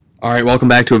All right, welcome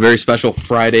back to a very special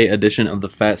Friday edition of the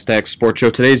Fat Stack Sports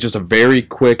Show. Today is just a very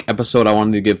quick episode. I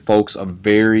wanted to give folks a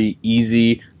very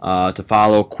easy to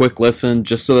follow, quick listen,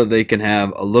 just so that they can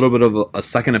have a little bit of a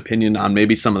second opinion on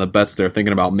maybe some of the bets they're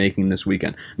thinking about making this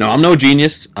weekend. Now, I'm no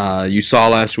genius. You saw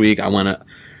last week I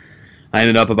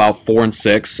ended up about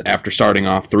 4-6 after starting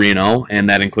off 3-0, and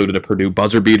that included a Purdue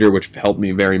buzzer beater, which helped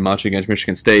me very much against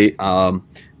Michigan State.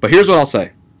 But here's what I'll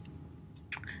say.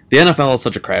 The NFL is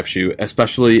such a crapshoot,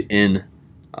 especially in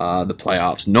the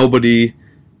playoffs. Nobody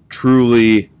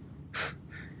truly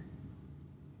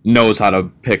knows how to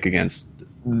pick against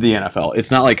the NFL. It's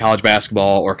not like college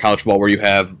basketball or college football where you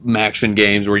have action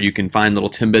games where you can find little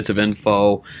tidbits of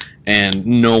info and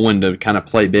know when to kind of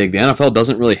play big. The NFL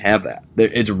doesn't really have that.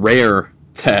 It's rare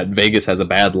that Vegas has a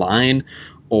bad line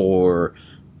or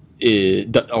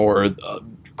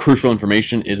crucial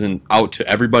information isn't out to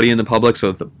everybody in the public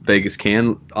so that Vegas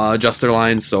can adjust their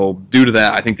lines. So due to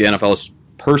that, I think the NFL is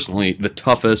personally the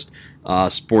toughest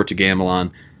sport to gamble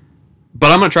on.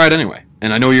 But I'm going to try it anyway.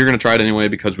 And I know you're going to try it anyway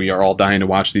because we are all dying to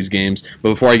watch these games. But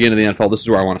before I get into the NFL, this is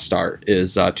where I want to start.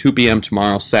 Is 2 p.m.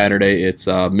 tomorrow, Saturday. It's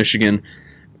Michigan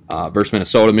versus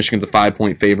Minnesota. Michigan's a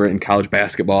 5-point favorite in college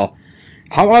basketball.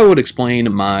 How I would explain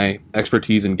my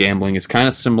expertise in gambling is kind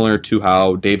of similar to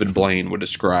how David Blaine would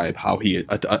describe how he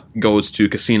goes to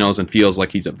casinos and feels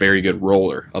like he's a very good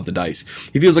roller of the dice.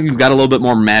 He feels like he's got a little bit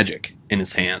more magic in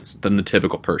his hands than the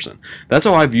typical person. That's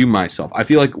how I view myself. I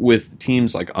feel like with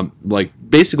teams like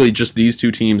basically just these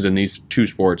two teams in these two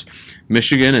sports,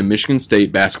 Michigan and Michigan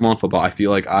State basketball and football, I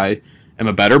feel like I am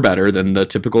a better than the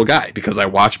typical guy because I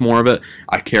watch more of it,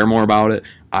 I care more about it,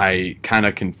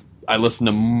 I listen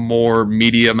to more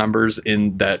media members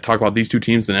that talk about these two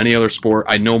teams than any other sport.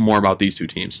 I know more about these two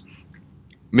teams.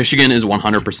 Michigan is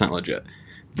 100% legit.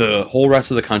 The whole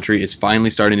rest of the country is finally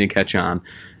starting to catch on.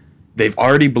 They've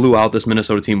already blew out this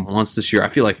Minnesota team once this year. I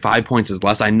feel like 5 points is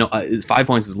less. I know 5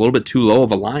 points is a little bit too low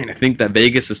of a line. I think that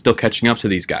Vegas is still catching up to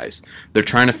these guys. They're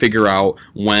trying to figure out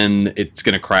when it's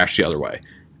going to crash the other way.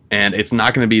 And it's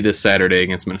not going to be this Saturday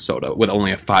against Minnesota with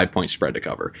only a 5-point spread to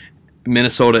cover.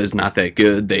 Minnesota is not that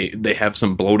good. They have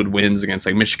some bloated wins against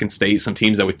like Michigan State, some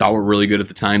teams that we thought were really good at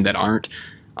the time that aren't.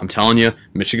 I'm telling you,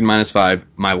 Michigan -5,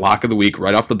 my lock of the week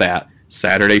right off the bat,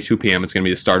 Saturday 2 p.m. It's going to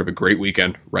be the start of a great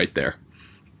weekend right there.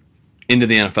 Into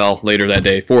the NFL later that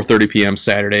day, 4:30 p.m.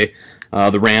 Saturday,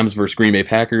 the Rams versus Green Bay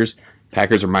Packers.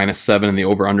 Packers are -7 and the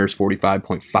over-under is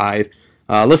 45.5.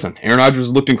 Listen, Aaron Rodgers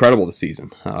has looked incredible this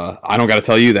season. I don't got to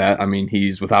tell you that. I mean,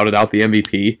 he's without a doubt the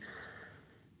MVP.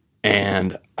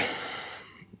 And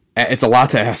it's a lot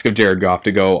to ask of Jared Goff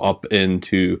to go up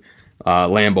into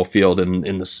Lambeau Field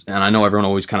and I know everyone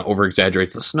always kind of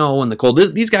over-exaggerates the snow and the cold.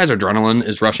 These guys' adrenaline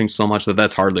is rushing so much that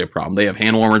that's hardly a problem. They have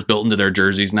hand warmers built into their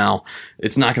jerseys now.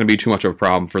 It's not going to be too much of a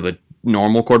problem for the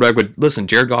normal quarterback. But listen,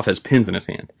 Jared Goff has pins in his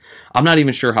hand. I'm not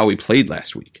even sure how he played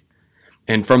last week.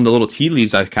 And from the little tea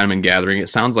leaves I've kind of been gathering, it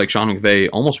sounds like Sean McVay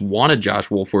almost wanted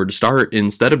Josh Wolford to start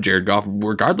instead of Jared Goff,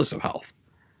 regardless of health.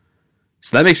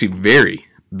 So that makes me very,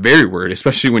 very worried,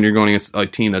 especially when you're going against a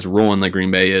team that's rolling like Green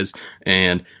Bay is,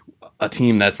 and a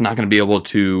team that's not going to be able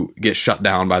to get shut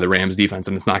down by the Rams defense,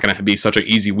 and it's not going to be such an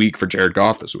easy week for Jared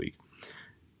Goff this week.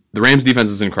 The Rams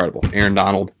defense is incredible. Aaron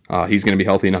Donald, he's going to be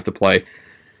healthy enough to play.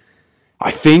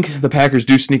 I think the Packers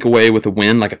do sneak away with a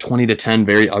win, like a 20-10,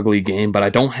 very ugly game, but I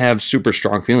don't have super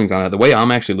strong feelings on it. The way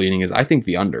I'm actually leaning is I think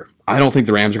the under. I don't think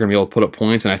the Rams are going to be able to put up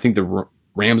points, and I think the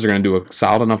Rams are going to do a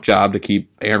solid enough job to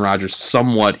keep Aaron Rodgers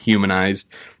somewhat humanized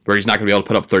where he's not going to be able to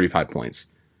put up 35 points.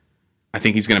 I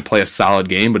think he's going to play a solid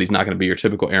game, but he's not going to be your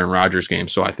typical Aaron Rodgers game.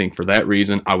 So I think for that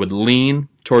reason, I would lean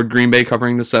toward Green Bay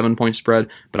covering the 7-point spread,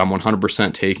 but I'm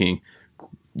 100% taking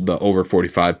the under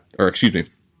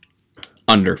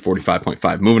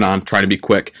 45.5. Moving on, trying to be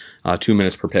quick, 2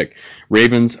 minutes per pick.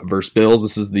 Ravens versus Bills.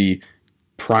 This is the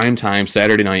prime time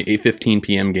Saturday night, 8:15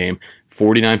 p.m. game.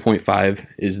 49.5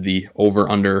 is the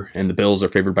over-under, and the Bills are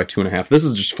favored by 2.5. This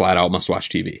is just flat-out must-watch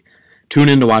TV. Tune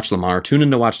in to watch Lamar. Tune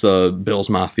in to watch the Bills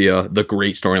Mafia, the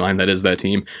great storyline that is that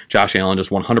team. Josh Allen,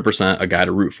 just 100% a guy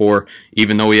to root for,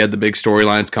 even though he had the big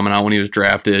storylines coming out when he was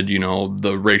drafted,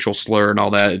 the racial slur and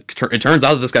all that. It turns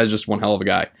out that this guy's just one hell of a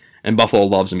guy, and Buffalo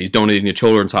loves him. He's donating to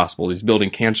Children's Hospital. He's building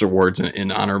cancer wards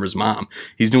in honor of his mom.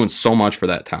 He's doing so much for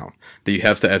that town that you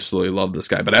have to absolutely love this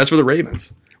guy. But as for the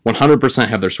Ravens, 100%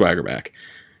 have their swagger back.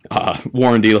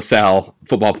 Warren De La Salle,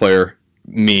 football player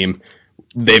meme,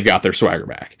 they've got their swagger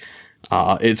back.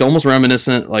 It's almost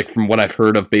reminiscent, like from what I've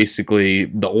heard of basically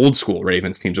the old school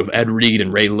Ravens teams with Ed Reed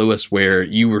and Ray Lewis, where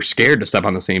you were scared to step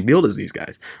on the same field as these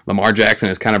guys. Lamar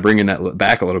Jackson is kind of bringing that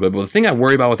back a little bit. But the thing I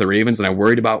worry about with the Ravens, and I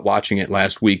worried about watching it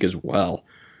last week as well,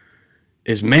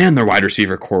 is, man, their wide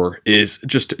receiver core is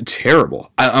just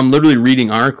terrible. I'm literally reading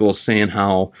articles saying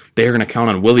how they're going to count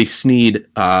on Willie Snead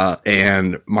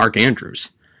and Mark Andrews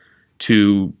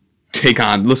to take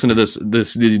on, listen to this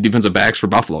defensive backs for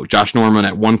Buffalo. Josh Norman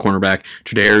at one cornerback,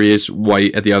 Tre'Davious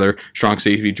White at the other, strong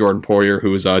safety Jordan Poyer,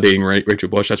 who is dating Rachel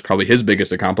Bush. That's probably his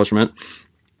biggest accomplishment.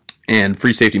 And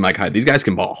free safety Mike Hyde. These guys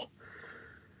can ball.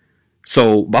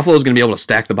 So Buffalo's going to be able to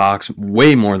stack the box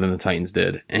way more than the Titans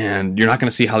did. And you're not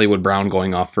going to see Hollywood Brown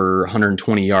going off for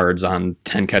 120 yards on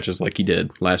 10 catches like he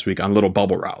did last week on little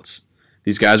bubble routes.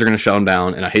 These guys are going to shut them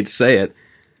down, and I hate to say it,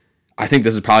 I think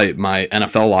this is probably my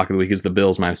NFL lock of the week is the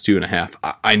Bills minus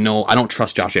 2.5. I know I don't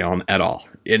trust Josh Allen at all.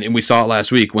 And we saw it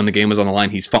last week when the game was on the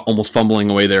line. He's almost fumbling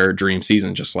away their dream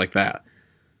season just like that.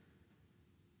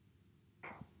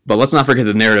 But let's not forget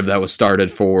the narrative that was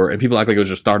started and people act like it was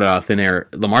just started out of thin air.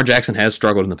 Lamar Jackson has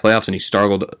struggled in the playoffs, and he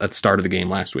struggled at the start of the game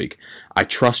last week. I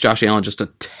trust Josh Allen just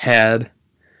a tad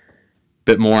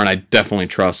bit more, and I definitely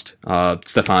trust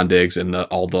Stephon Diggs and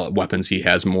all the weapons he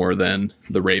has more than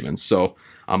the Ravens. So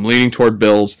I'm leaning toward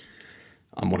Bills.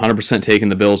 I'm 100% taking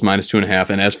the Bills minus 2.5.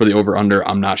 And as for the over-under,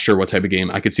 I'm not sure what type of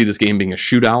game. I could see this game being a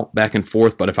shootout back and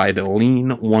forth, but if I had to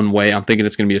lean one way, I'm thinking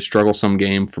it's going to be a strugglesome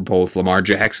game for both Lamar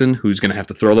Jackson, who's going to have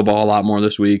to throw the ball a lot more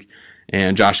this week,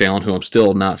 and Josh Allen, who I'm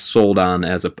still not sold on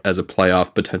as a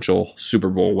playoff potential Super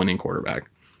Bowl winning quarterback.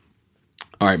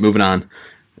 All right, moving on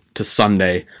to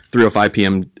Sunday, 3:05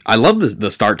 p.m. I love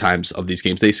the start times of these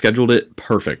games. They scheduled it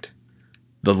perfect.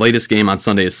 The latest game on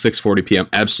Sunday is 6:40 p.m.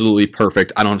 Absolutely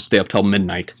perfect. I don't have to stay up till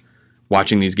midnight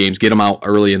watching these games. Get them out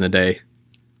early in the day.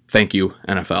 Thank you,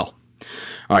 NFL. All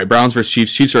right, Browns versus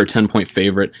Chiefs. Chiefs are a 10-point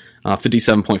favorite.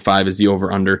 57.5 is the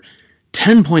over-under.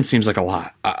 10 points seems like a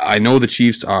lot. I know the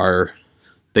Chiefs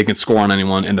they can score on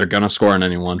anyone, and they're going to score on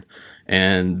anyone.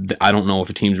 And I don't know if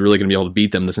a team's really going to be able to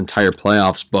beat them this entire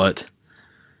playoffs, but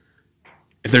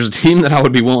if there's a team that I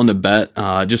would be willing to bet,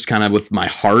 just kind of with my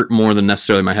heart more than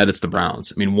necessarily my head, it's the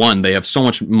Browns. I mean, one, they have so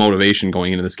much motivation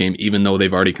going into this game, even though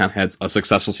they've already kind of had a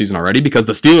successful season already, because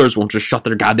the Steelers won't just shut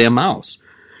their goddamn mouths.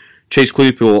 Chase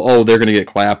Claypool, they're going to get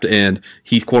clapped, and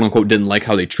he, quote-unquote, didn't like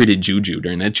how they treated Juju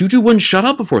during that. Juju wouldn't shut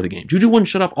up before the game. Juju wouldn't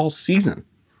shut up all season.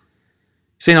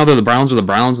 Saying how the Browns are the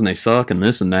Browns and they suck and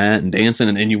this and that and dancing,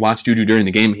 and you watch Juju during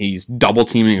the game, he's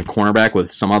double-teaming a cornerback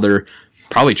with some other,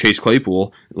 probably Chase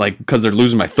Claypool, because they're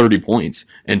losing by 30 points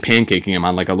and pancaking him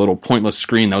on a little pointless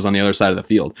screen that was on the other side of the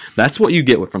field. That's what you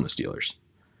get from the Steelers.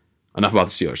 Enough about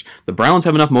the Steelers. The Browns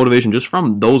have enough motivation just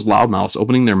from those loudmouths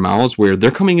opening their mouths where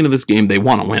they're coming into this game, they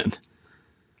want to win.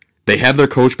 They have their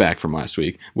coach back from last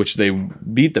week, which they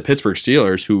beat the Pittsburgh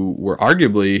Steelers, who were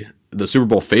arguably the Super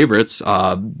Bowl favorites,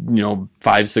 5,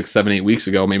 6, 7, 8 weeks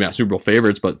ago. Maybe not Super Bowl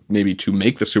favorites, but maybe to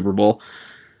make the Super Bowl.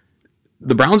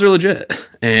 The Browns are legit.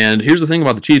 And here's the thing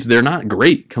about the Chiefs. They're not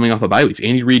great coming off of bye weeks.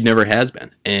 Andy Reid never has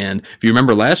been. And if you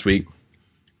remember last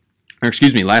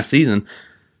season,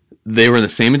 they were in the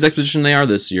same exact position they are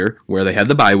this year, where they had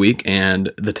the bye week,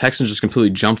 and the Texans just completely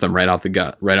jumped them right out the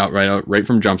gut, right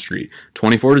from Jump Street,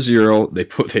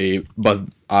 24-0. But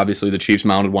obviously the Chiefs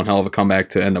mounted one hell of a comeback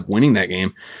to end up winning that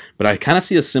game. But I kind of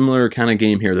see a similar kind of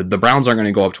game here. The Browns aren't going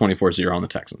to go up 24-0 on the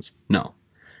Texans. No.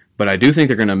 But I do think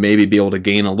they're going to maybe be able to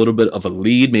gain a little bit of a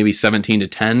lead, maybe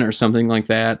 17-10 or something like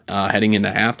that, heading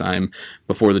into halftime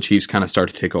before the Chiefs kind of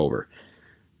start to take over.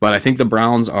 But I think the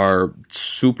Browns are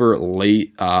super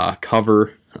late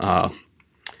backdoor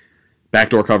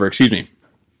cover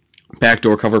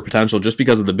potential just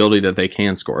because of the ability that they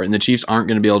can score. And the Chiefs aren't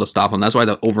going to be able to stop them. That's why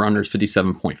the over-under is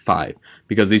 57.5,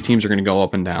 because these teams are going to go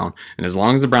up and down. And as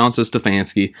long as the Browns have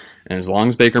Stefanski, and as long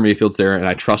as Baker Mayfield's there, and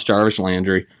I trust Jarvis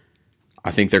Landry,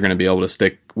 I think they're going to be able to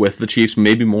stick with the Chiefs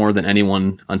maybe more than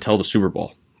anyone until the Super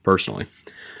Bowl, personally.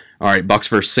 All right, Bucks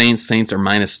versus Saints. Saints are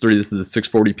 -3. This is the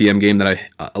 6:40 p.m. game that I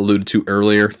alluded to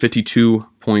earlier.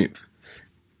 52-point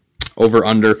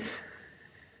over-under.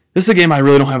 This is a game I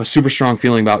really don't have a super strong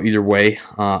feeling about either way.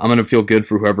 I'm going to feel good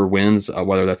for whoever wins,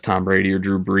 whether that's Tom Brady or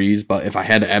Drew Brees. But if I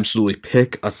had to absolutely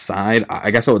pick a side,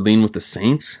 I guess I would lean with the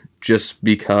Saints, just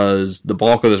because the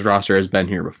bulk of this roster has been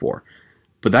here before.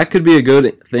 But that could be a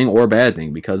good thing or a bad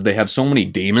thing, because they have so many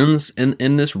demons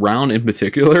in this round in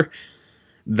particular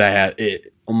that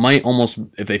it might almost,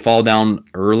 if they fall down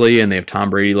early and they have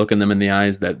Tom Brady looking them in the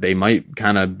eyes, that they might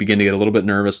kind of begin to get a little bit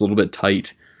nervous, a little bit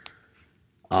tight.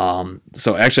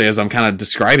 So actually, as I'm kind of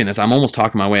describing this, I'm almost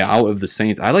talking my way out of the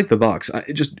Saints. I like the Bucks.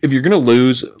 If you're going to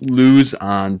lose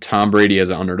on Tom Brady as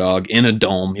an underdog in a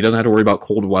dome. He doesn't have to worry about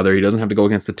cold weather. He doesn't have to go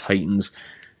against the Titans.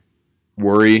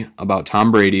 Worry about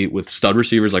Tom Brady with stud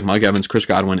receivers like Mike Evans, Chris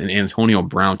Godwin, and Antonio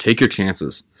Brown. Take your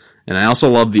chances. And I also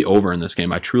love the over in this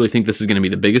game. I truly think this is going to be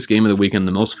the biggest game of the weekend,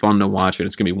 the most fun to watch, and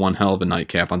it's going to be one hell of a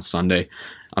nightcap on Sunday.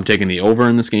 I'm taking the over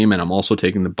in this game, and I'm also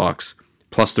taking the Bucks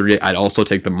plus 3. I'd also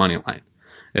take the money line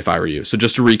if I were you. So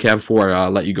just to recap before I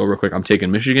let you go real quick, I'm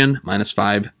taking Michigan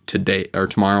 -5 today or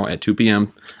tomorrow at 2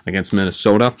 p.m. against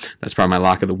Minnesota. That's probably my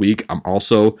lock of the week. I'm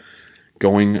also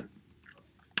going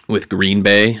with Green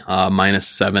Bay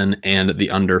 -7 and the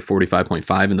under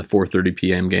 45.5 in the 4:30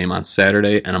 p.m. game on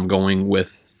Saturday. And I'm going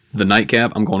with the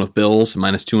nightcap. I'm going with Bills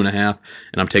 -2.5,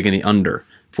 and I'm taking the under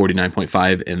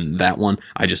 49.5 in that one.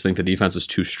 I just think the defense is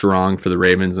too strong for the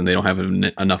Ravens, and they don't have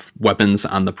enough weapons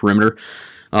on the perimeter.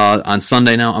 On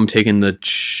Sunday now, I'm taking the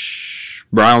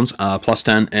Browns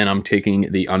 +10, and I'm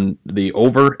taking the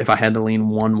over. If I had to lean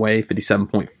one way,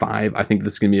 57.5. I think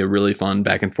this is going to be a really fun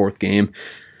back and forth game.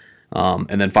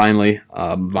 And then finally,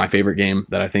 my favorite game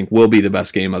that I think will be the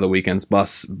best game of the weekend's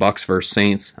Bucks versus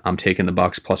Saints. I'm taking the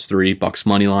Bucks +3, Bucks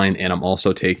money line, and I'm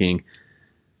also taking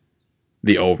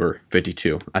the over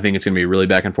 52. I think it's going to be really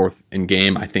back and forth in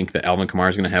game. I think that Alvin Kamara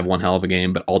is going to have one hell of a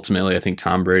game, but ultimately I think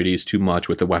Tom Brady is too much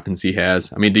with the weapons he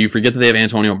has. I mean, do you forget that they have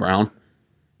Antonio Brown?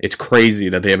 It's crazy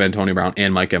that they have Antonio Brown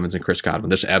and Mike Evans and Chris Godwin.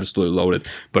 They're just absolutely loaded.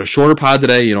 But a shorter pod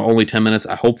today, only 10 minutes.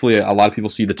 Hopefully a lot of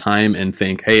people see the time and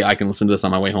think, hey, I can listen to this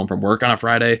on my way home from work on a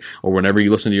Friday or whenever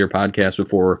you listen to your podcast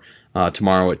before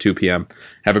tomorrow at 2 p.m.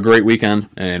 Have a great weekend,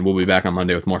 and we'll be back on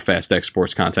Monday with more Fast X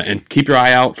sports content. And keep your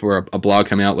eye out for a blog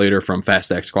coming out later from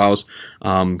Fast X Klaus.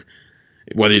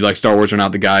 Whether you like Star Wars or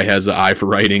not, the guy has an eye for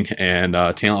writing and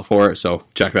talent for it, so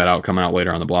check that out coming out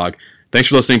later on the blog. Thanks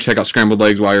for listening. Check out Scrambled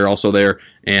Legs while you're also there,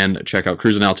 and check out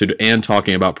Cruising Altitude and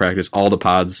Talking About Practice, all the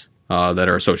pods that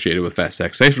are associated with Fast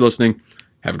X. Thanks for listening.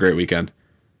 Have a great weekend,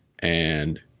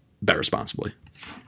 and bet responsibly.